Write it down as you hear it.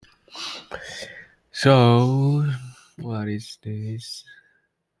So, what is this?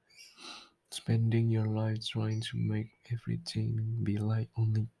 Spending your life trying to make everything be like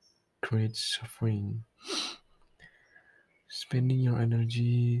only creates suffering. Spending your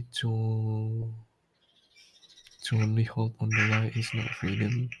energy to only hold on the light is not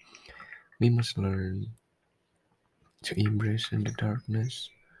freedom. We must learn to embrace in the darkness,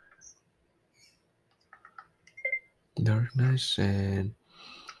 and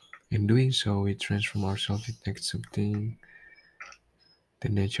in doing so, we transform ourselves into accepting the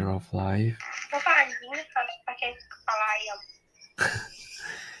nature of life. Kenapa anjing harus pakai kepala ayam?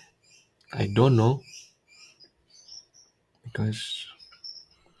 I don't know because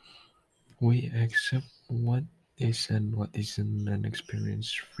we accept what is and what isn't and experience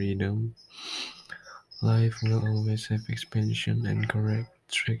freedom. Life will always have expansion and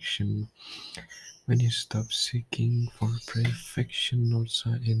correction when you stop seeking for perfection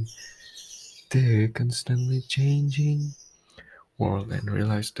outside in the constantly changing world and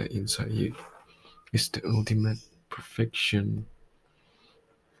realize that inside you is the ultimate perfection.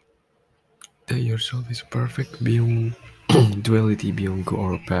 That yourself is perfect beyond duality, beyond good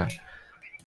or bad.